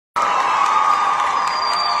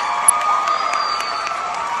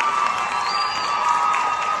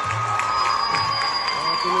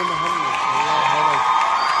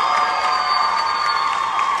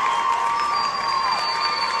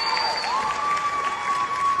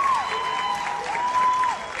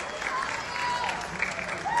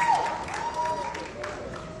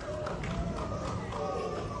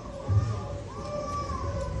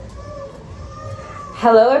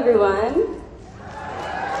Hello, everyone.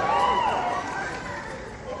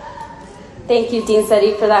 Thank you, Dean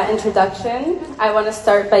Seti, for that introduction. I want to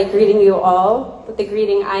start by greeting you all with the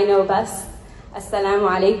greeting I know best. Assalamu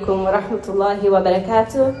alaikum wa rahmatullahi wa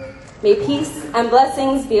barakatuh. May peace and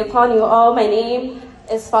blessings be upon you all. My name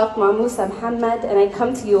is Fatima Mohammed, and I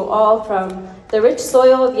come to you all from the rich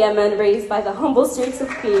soil of Yemen, raised by the humble streets of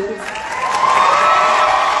Queens.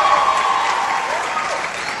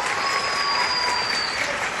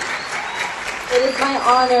 It is my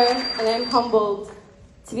honor, and I'm humbled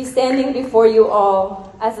to be standing before you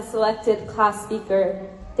all as a selected class speaker,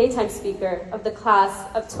 daytime speaker of the class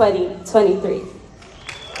of 2023.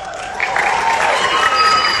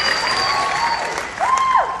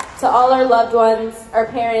 To all our loved ones, our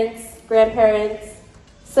parents, grandparents,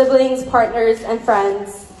 siblings, partners, and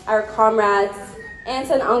friends, our comrades, aunts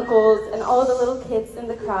and uncles, and all the little kids in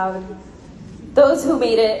the crowd, those who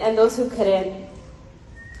made it and those who couldn't,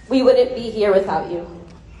 we wouldn't be here without you.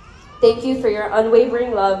 Thank you for your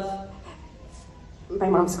unwavering love. My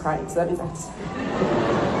mom's crying, so that means I have to say.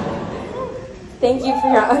 Thank you for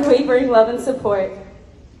your unwavering love and support.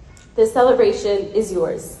 This celebration is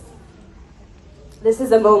yours. This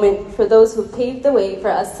is a moment for those who paved the way for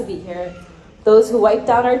us to be here, those who wiped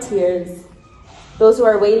down our tears, those who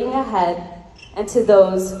are waiting ahead, and to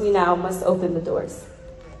those we now must open the doors.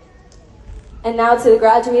 And now to the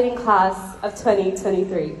graduating class of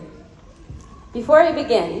 2023. Before I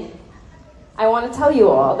begin, I want to tell you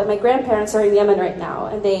all that my grandparents are in Yemen right now,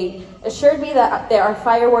 and they assured me that there are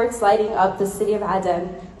fireworks lighting up the city of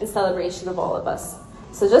Aden in celebration of all of us.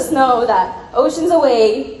 So just know that oceans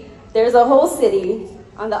away, there's a whole city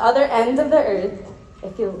on the other end of the earth,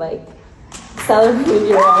 it feels like, celebrating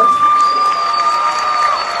you all.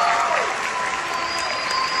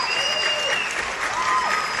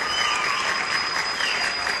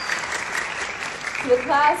 To the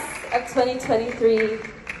class of 2023,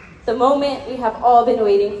 the moment we have all been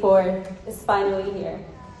waiting for is finally here.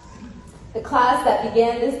 The class that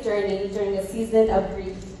began this journey during a season of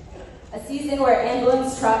grief. A season where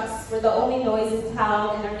ambulance trucks were the only noise in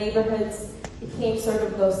town and our neighborhoods became sort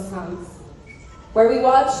of ghost towns. Where we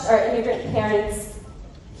watched our immigrant parents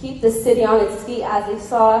keep the city on its feet as they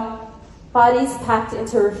saw bodies packed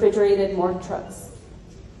into refrigerated morgue trucks.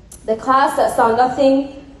 The class that saw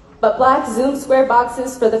nothing but black Zoom square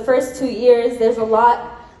boxes for the first 2 years. There's a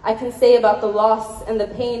lot I can say about the loss and the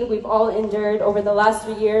pain we've all endured over the last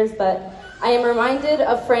 3 years, but I am reminded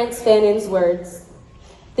of Frantz Fanon's words.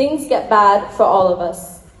 Things get bad for all of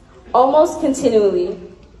us, almost continually,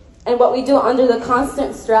 and what we do under the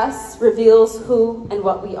constant stress reveals who and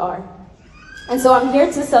what we are. And so I'm here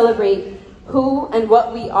to celebrate who and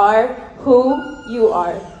what we are, who you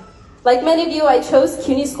are. Like many of you, I chose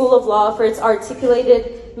CUNY School of Law for its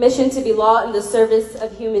articulated mission to be law in the service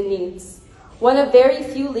of human needs. One of very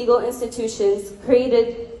few legal institutions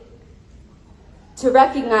created to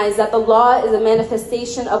recognize that the law is a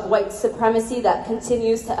manifestation of white supremacy that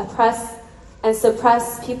continues to oppress and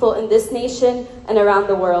suppress people in this nation and around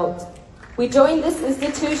the world. We joined this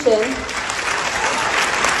institution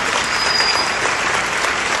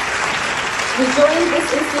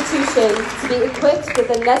to be equipped with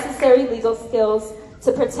the necessary legal skills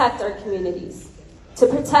to protect our communities, to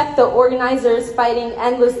protect the organizers fighting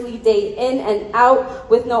endlessly day in and out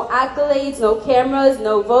with no accolades, no cameras,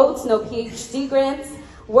 no votes, no PhD grants,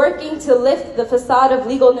 working to lift the facade of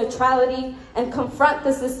legal neutrality and confront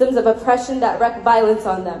the systems of oppression that wreak violence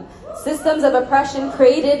on them. Systems of oppression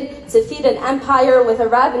created to feed an empire with a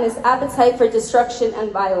ravenous appetite for destruction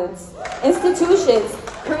and violence. Institutions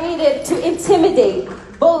created to intimidate,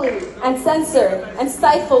 bully, and censor and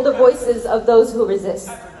stifle the voices of those who resist.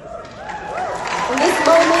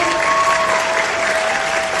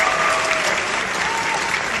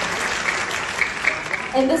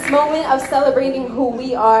 In this moment of celebrating who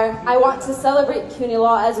we are, I want to celebrate CUNY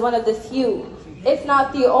Law as one of the few, if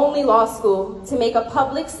not the only law school, to make a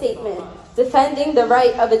public statement defending the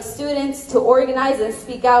right of its students to organize and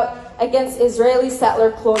speak out against Israeli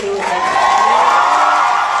settler colonialism.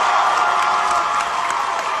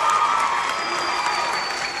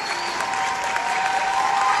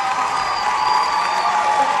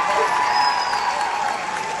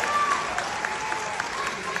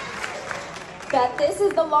 That this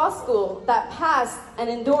is the law school that passed and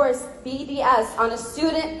endorsed BDS on a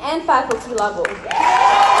student and faculty level.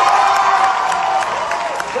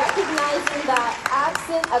 Recognizing that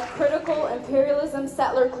absent a critical imperialism,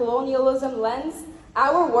 settler colonialism lens,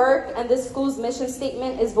 our work and this school's mission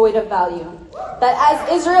statement is void of value. That as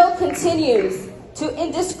Israel continues to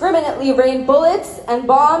indiscriminately rain bullets and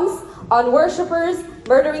bombs on worshipers,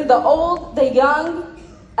 murdering the old, the young,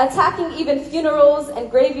 attacking even funerals and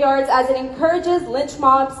graveyards, as it encourages lynch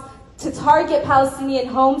mobs to target Palestinian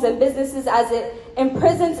homes and businesses, as it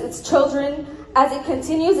imprisons its children, as it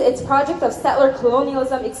continues its project of settler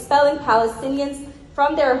colonialism, expelling Palestinians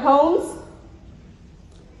from their homes,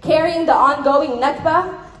 carrying the ongoing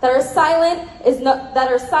Nakba, that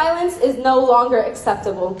our silence is no longer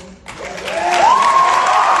acceptable.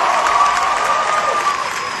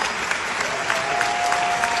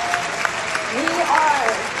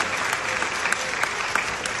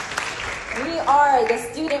 We are the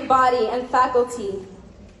student body and faculty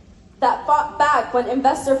that fought back when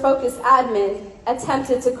investor-focused admin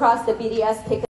attempted to cross the BDS picket